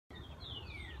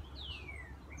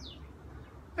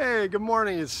Hey, good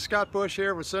morning. It's Scott Bush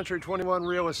here with Century 21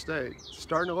 Real Estate. It's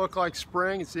starting to look like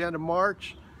spring. It's the end of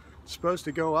March. It's supposed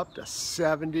to go up to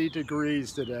 70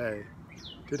 degrees today.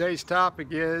 Today's topic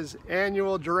is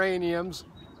annual geraniums,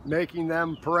 making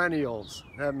them perennials.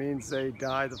 That means they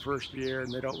die the first year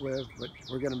and they don't live, but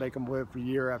we're going to make them live for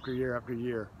year after year after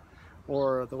year.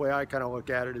 Or the way I kind of look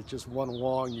at it is just one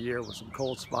long year with some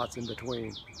cold spots in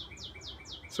between.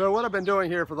 So what I've been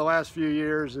doing here for the last few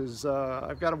years is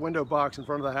I've got a window box in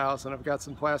front of the house and I've got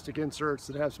some plastic inserts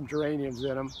that have some geraniums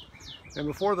in them. And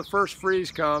before the first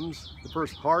freeze comes, the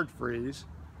first hard freeze,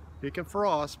 it can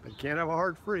frost, but you can't have a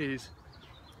hard freeze.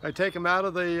 I take them out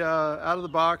of the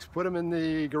box, put them in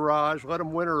the garage, let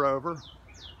them winter over.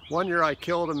 One year I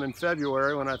killed them in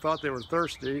February when I thought they were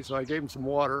thirsty, so I gave them some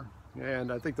water.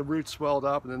 And I think the roots swelled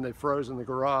up and then they froze in the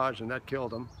garage and that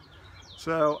killed them.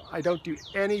 So I don't do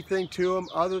anything to them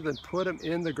other than put them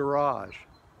in the garage.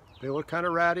 They look kind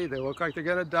of ratty, they look like they're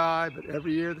gonna die, but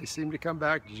every year they seem to come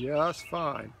back just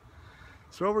fine.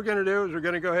 So what we're gonna do is we're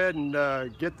gonna go ahead and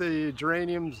get the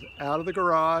geraniums out of the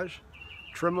garage,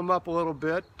 trim them up a little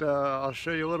bit. I'll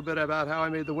show you a little bit about how I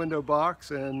made the window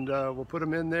box, and we'll put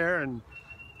them in there and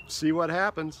see what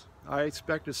happens. I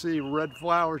expect to see red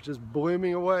flowers just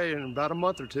blooming away in about a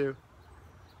month or two.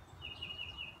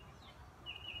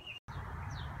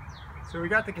 So we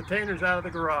got the containers out of the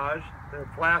garage. They're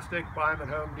plastic, buy them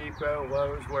at Home Depot,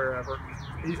 Lowe's, wherever.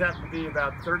 These happen to be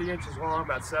about 30 inches long,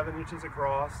 about 7 inches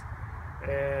across.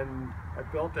 And I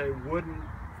built a wooden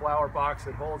flower box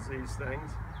that holds these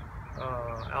things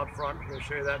out front. I'm going to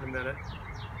show you that in a minute.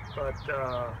 But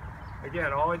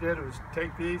again, all I did was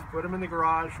take these, put them in the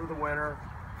garage for the winter.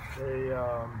 They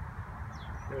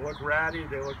look ratty,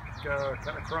 they look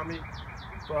kind of crummy.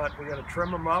 But we're going to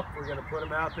trim them up, we're going to put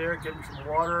them out there, give them some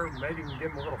water, maybe even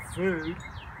give them a little food,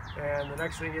 and the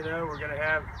next thing you know, we're going to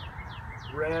have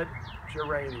red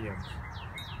geraniums.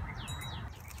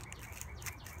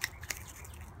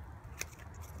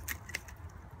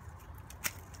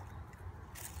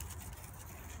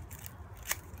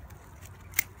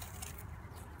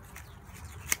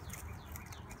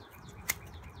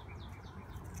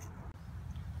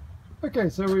 Okay,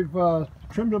 so we've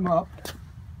trimmed them up.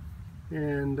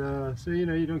 And so, you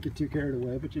know, you don't get too carried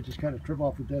away, but you just kind of trim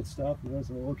off the dead stuff. And it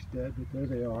looks dead, but there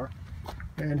they are.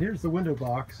 And here's the window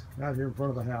box out here in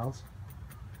front of the house.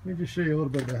 Let me just show you a little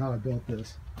bit about how I built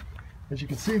this. As you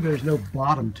can see, there's no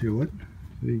bottom to it.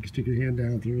 So you can stick your hand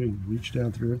down through it and reach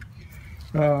down through it.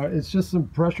 It's just some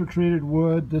pressure treated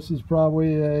wood. This is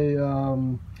probably a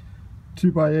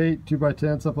 2x8,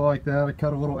 2x10, something like that. I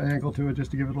cut a little angle to it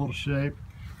just to give it a little shape.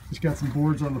 It's got some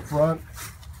boards on the front.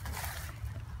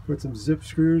 Put some zip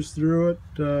screws through it.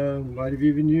 Might have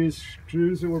even used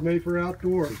screws that were made for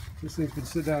outdoors. This thing's been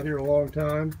sitting out here a long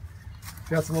time.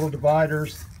 Got some little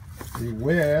dividers. The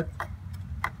width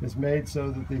is made so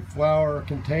that the flower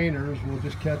containers will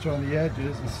just catch on the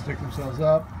edges and stick themselves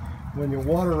up. When you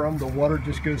water them, the water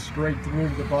just goes straight through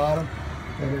to the bottom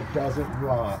and it doesn't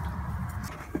rot.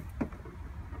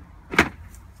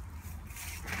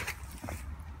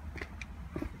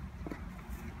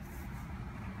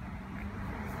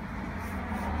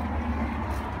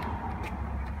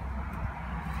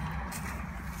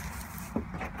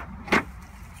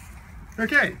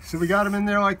 Okay, so we got them in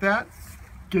there like that.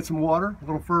 Get some water, a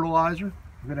little fertilizer.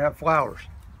 We're going to have flowers.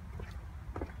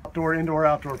 Outdoor, indoor,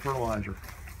 outdoor fertilizer.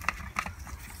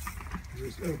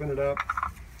 Just open it up,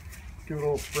 give it a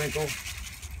little sprinkle.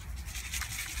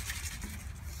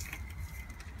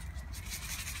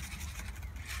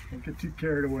 Don't get too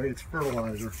carried away, it's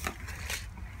fertilizer.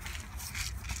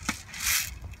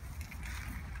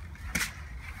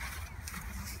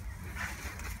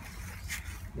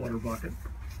 Water bucket.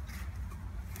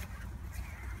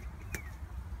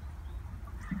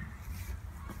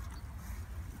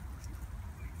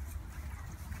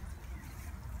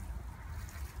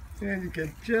 And you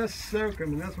can just soak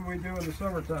them, and that's what we do in the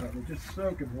summertime. We just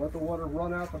soak them, let the water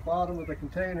run out the bottom of the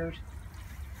containers.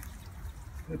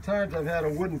 At times I've had a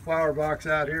wooden flower box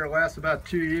out here, it lasts about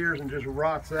 2 years and just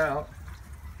rots out.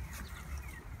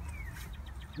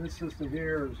 This system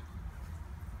here is,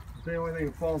 the only thing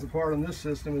that falls apart on this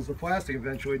system is the plastic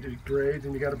eventually degrades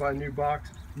and you got to buy new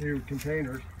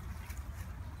containers.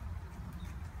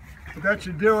 But that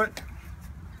should do it.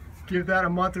 Give that a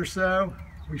month or so,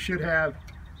 we should have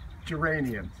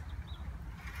geraniums.